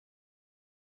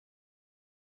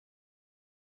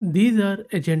These are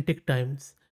agentic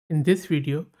times. In this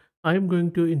video, I am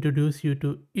going to introduce you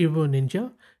to Evo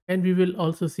Ninja, and we will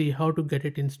also see how to get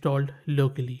it installed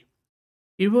locally.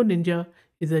 Evo Ninja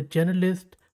is a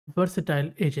generalist,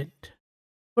 versatile agent.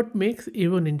 What makes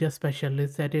Evo Ninja special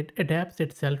is that it adapts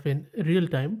itself in real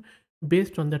time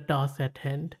based on the task at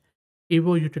hand.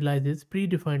 Evo utilizes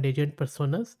predefined agent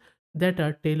personas that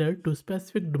are tailored to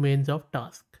specific domains of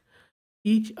task.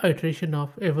 Each iteration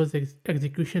of Evo's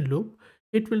execution loop,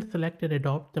 it will select and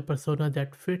adopt the persona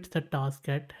that fits the task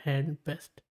at hand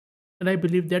best. And I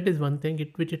believe that is one thing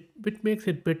which makes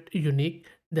it bit unique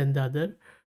than the other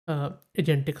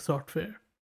agentic software.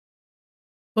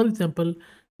 For example,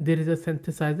 there is a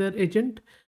synthesizer agent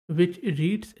which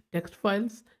reads text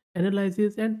files,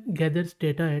 analyzes and gathers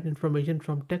data and information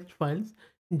from text files,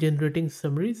 generating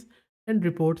summaries and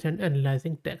reports and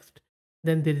analyzing text.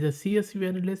 Then there is a CSV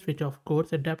analyst, which of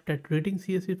course adapt at reading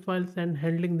CSV files and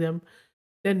handling them.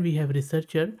 Then we have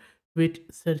researcher, which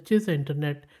searches the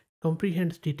internet,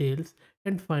 comprehends details,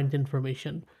 and finds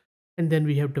information. And then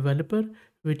we have developer,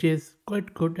 which is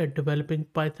quite good at developing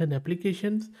Python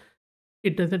applications.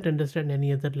 It doesn't understand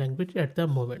any other language at the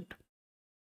moment.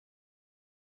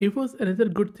 Evo's another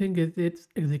good thing is its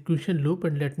execution loop,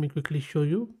 and let me quickly show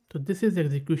you. So this is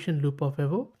execution loop of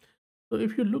Evo. So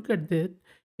if you look at this,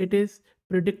 it is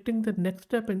predicting the next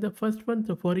step in the first one.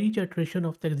 So for each iteration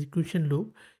of the execution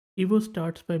loop, Evo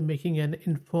starts by making an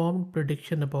informed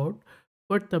prediction about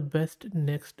what the best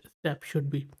next step should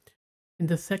be. In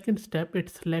the second step, it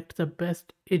selects the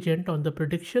best agent on the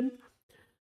prediction.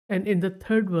 And in the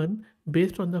third one,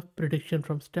 based on the prediction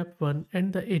from step 1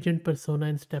 and the agent persona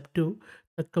in step 2,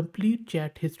 the complete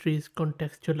chat history is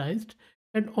contextualized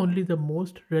and only the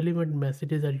most relevant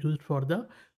messages are used for the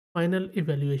final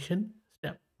evaluation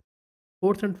step.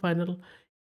 Fourth and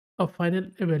a final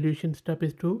evaluation step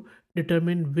is to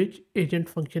determine which agent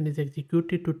function is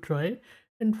executed to try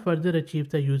and further achieve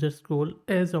the user's goal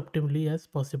as optimally as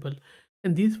possible.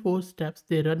 And these four steps,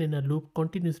 they run in a loop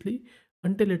continuously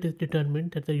until it is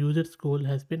determined that the user's goal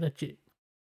has been achieved.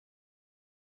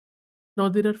 Now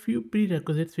there are few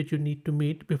prerequisites which you need to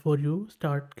meet before you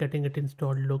start getting it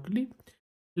installed locally.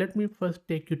 Let me first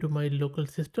take you to my local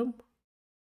system.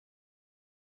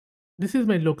 This is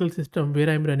my local system where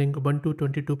I'm running Ubuntu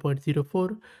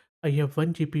 22.04. I have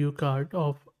one GPU card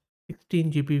of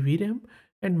 16 GB VRAM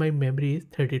and my memory is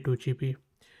 32 GB.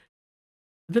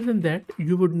 Other than that,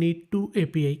 you would need two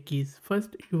API keys.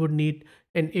 First, you would need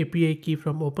an API key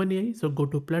from OpenAI. So go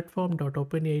to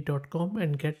platform.openai.com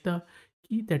and get the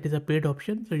key. That is a paid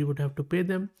option. So you would have to pay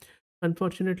them,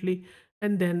 unfortunately.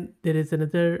 And then there is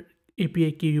another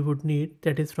API key you would need,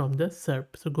 that is from the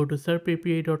SERP. So go to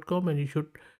serpapi.com and you should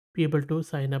be able to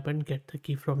sign up and get the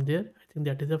key from there. I think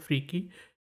that is a free key.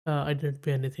 I didn't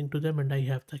pay anything to them and I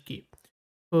have the key.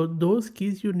 So those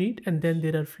keys you need, and then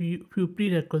there are few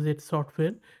prerequisite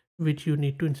software which you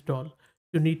need to install.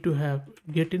 You need to have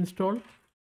Git installed.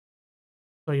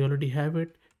 So I already have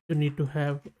it. You need to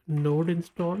have Node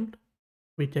installed,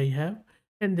 which I have,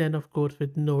 and then of course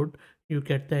with Node you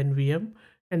get the NVM,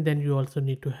 and then you also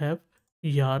need to have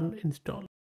Yarn installed.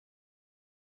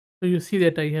 So you see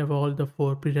that I have all the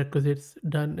four prerequisites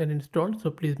done and installed.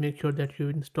 So please make sure that you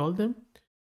install them.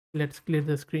 Let's clear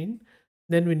the screen.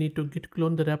 Then we need to git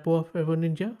clone the repo of Evo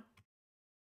Ninja.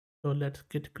 So let's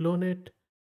git clone it,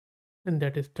 and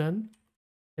that is done.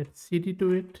 Let's cd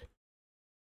to it.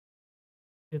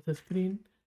 Here's the screen.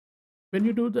 When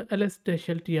you do the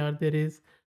ls-ltr, there is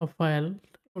a file,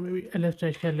 or maybe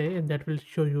ls-la, and that will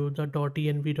show you the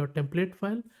 .env.template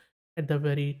file at the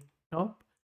very top.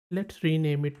 Let's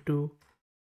rename it to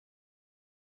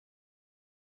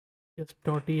just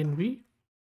 .env,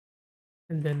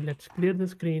 and then let's clear the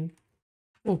screen.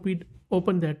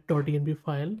 Open that .env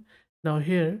file. Now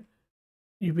here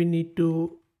we need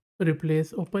to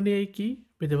replace OpenAI key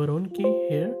with our own key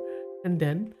here, and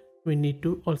then we need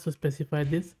to also specify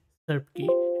this SERP key.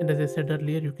 And as I said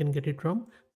earlier, you can get it from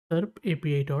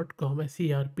serpapi.com,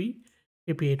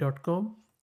 serpapi.com.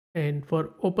 And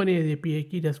for OpenAI API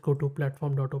key, just go to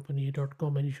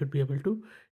platform.openai.com and you should be able to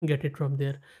get it from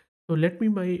there. So let me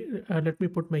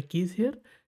put my keys here,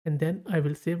 and then I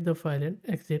will save the file and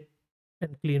exit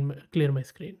and clear my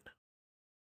screen.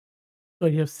 So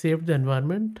you have saved the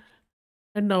environment,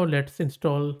 and now let's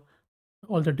install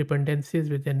all the dependencies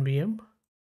with NVM.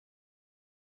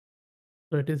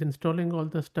 So it is installing all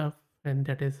the stuff, and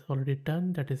that is already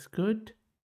done. That is good.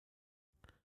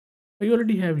 I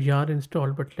already have yarn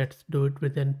installed, but let's do it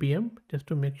with npm just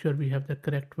to make sure we have the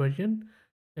correct version.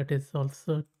 That is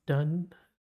also done.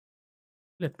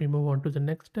 Let me move on to the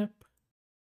next step.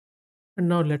 And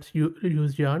now let's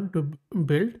use yarn to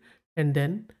build and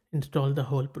then install the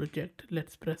whole project.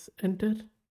 Let's press enter,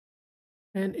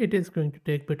 and it is going to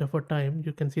take a bit of a time.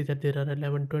 You can see that there are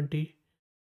 1120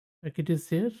 packages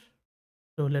there.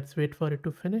 So let's wait for it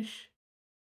to finish,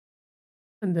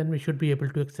 and then we should be able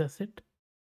to access it.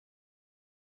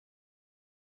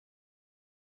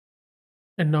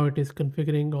 And now it is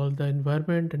configuring all the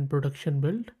environment and production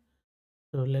build.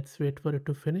 So let's wait for it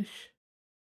to finish.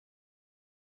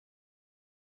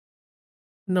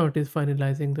 Now it is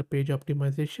finalizing the page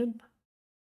optimization.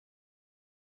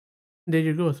 There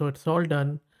you go. So it's all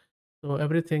done. So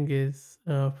everything is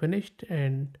finished,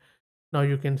 and now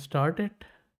you can start it.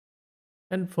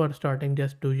 And for starting,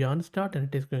 just do yarn start, and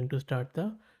it is going to start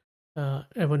the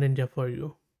Evo Ninja for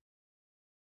you.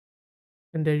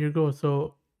 And there you go.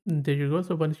 So there you go.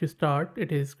 So once you start,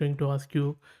 it is going to ask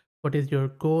you what is your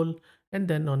goal, and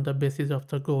then on the basis of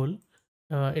the goal,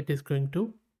 it is going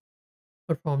to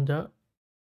perform the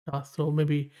task. So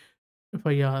maybe if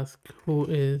I ask who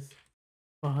is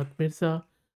Fahad Mirza,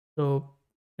 so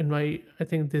in my, I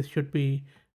think this should be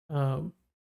um,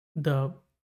 the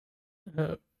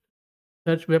uh,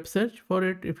 web search for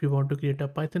it. If you want to create a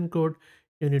Python code,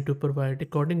 you need to provide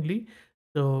accordingly.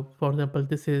 So for example,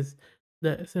 this is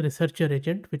the researcher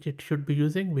agent which it should be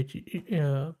using, which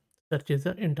searches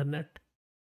the internet.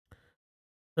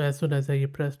 So as soon as I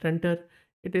pressed enter,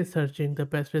 it is searching the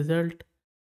best result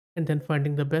and then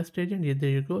finding the best agent. Yeah, there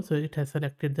you go. So it has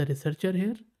selected the researcher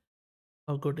here.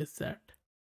 How good is that?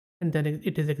 And then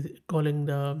it is calling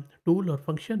the tool or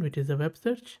function, which is a web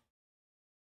search,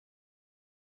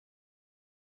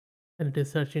 and it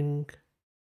is searching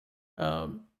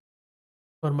um,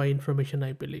 for my information,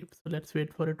 I believe. So let's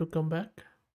wait for it to come back.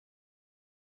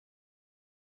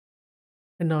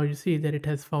 And now you see that it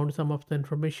has found some of the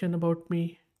information about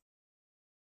me.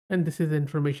 And this is the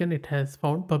information it has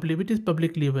found publicly, which is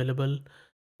publicly available.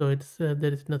 So it's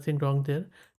there is nothing wrong there.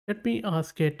 Let me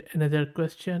ask it another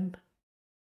question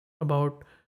about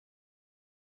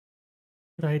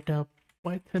write a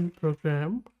Python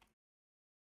program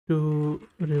to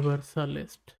reverse a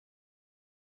list.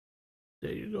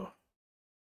 There you go.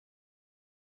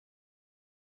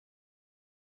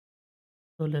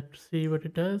 So let's see what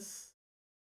it does.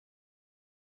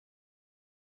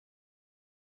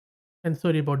 And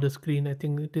sorry about the screen. I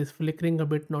think it is flickering a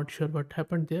bit. Not sure what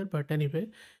happened there, but anyway,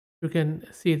 you can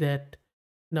see that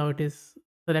now it is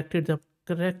selected the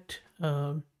correct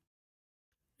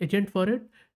agent for it.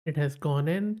 It has gone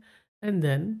in, and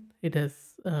then it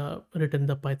has written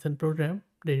the Python program.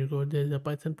 There you go. There's a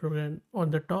Python program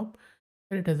on the top,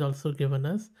 and it has also given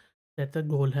us that the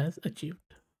goal has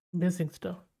achieved. Amazing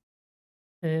stuff.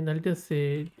 And I'll just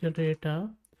say generate a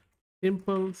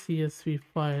simple CSV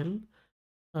file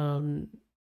um,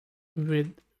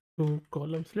 with two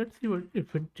columns. Let's see what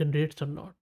if it generates or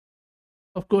not.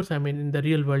 Of course, I mean in the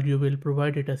real world you will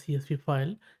provide it a CSV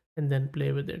file and then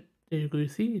play with it. There you go. You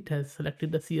see it has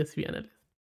selected the CSV analyst.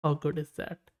 How good is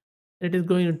that? It is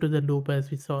going into the loop as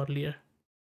we saw earlier.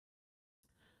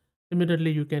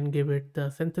 Similarly, you can give it the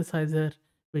synthesizer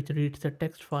which reads the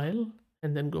text file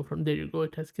and then go from there. You go.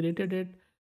 It has created it.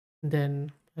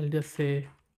 Then I'll just say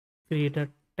create a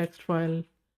text file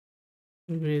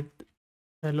with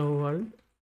hello world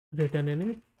written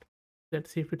in it.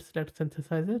 Let's see if it selects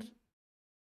synthesizer.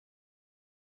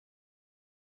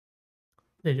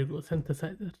 There you go,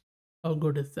 synthesizer. How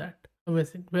good is that?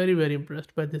 Amazing. Very, very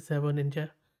impressed by this Evo Ninja,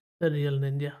 the real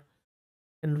Ninja.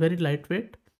 And very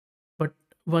lightweight. But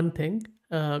one thing,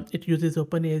 it uses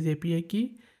OpenAI's API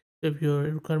key. So if your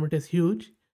requirement is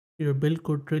huge, your build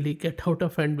could really get out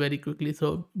of hand very quickly.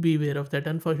 So be aware of that.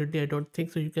 Unfortunately, I don't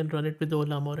think so. You can run it with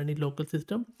Olam or any local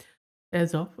system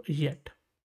as of yet.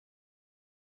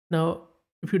 Now,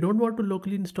 if you don't want to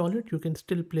locally install it, you can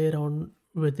still play around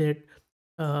with it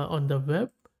on the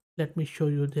web. Let me show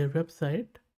you their website.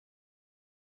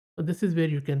 So this is where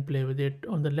you can play with it.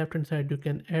 On the left hand side, you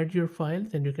can add your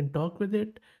files and you can talk with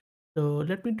it. So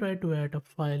let me try to add a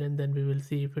file and then we will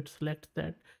see if it selects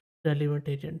that relevant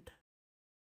agent.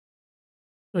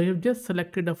 So you've just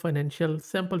selected a financial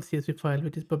sample CSV file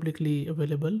which is publicly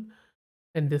available,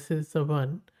 and this is the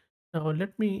one. Now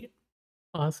let me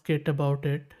ask it about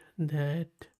it,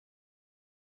 that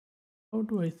how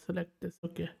do I select this?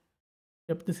 Okay.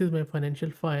 Yep, this is my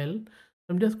financial file.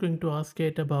 I'm just going to ask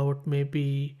it about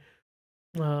maybe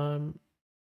comment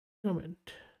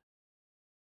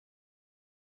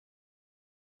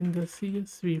in the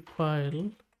CSV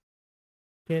file.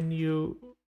 Can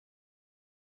you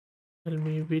tell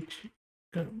me which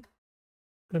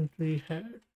country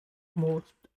had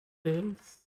most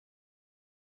sales?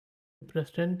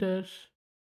 Press enter.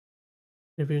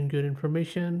 Reviewing your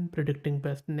information, predicting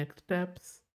best next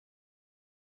steps.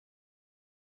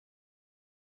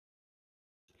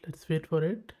 Let's wait for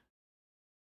it.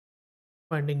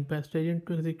 Finding best agent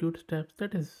to execute steps.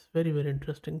 That is very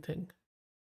interesting thing.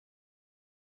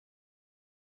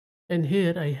 And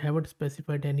here I haven't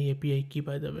specified any API key,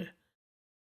 by the way.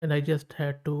 And I just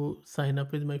had to sign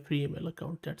up with my free email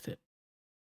account. That's it.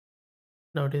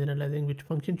 Now it is analyzing which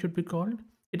function should be called.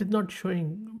 It is not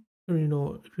showing,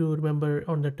 if you remember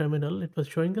on the terminal, it was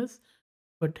showing us,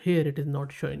 but here it is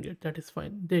not showing it. That is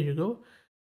fine. There you go.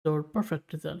 So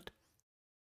perfect result.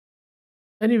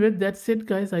 Anyway, that's it,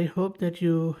 guys. I hope that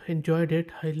you enjoyed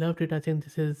it. I loved it. I think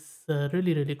this is a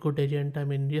really good agent. I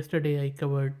mean, yesterday I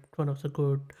covered one of the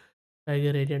good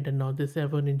Tiger agent, and now this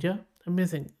Evo Ninja.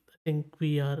 Amazing. I think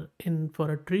we are in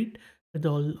for a treat with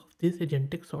all of this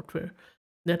agentic software.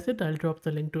 That's it. I'll drop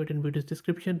the link to it in video's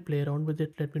description. Play around with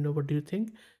it. Let me know what do you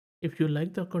think. If you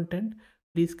like the content,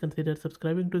 please consider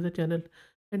subscribing to the channel.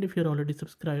 And if you're already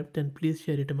subscribed, then please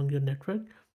share it among your network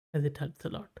as it helps a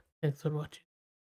lot. Thanks for watching.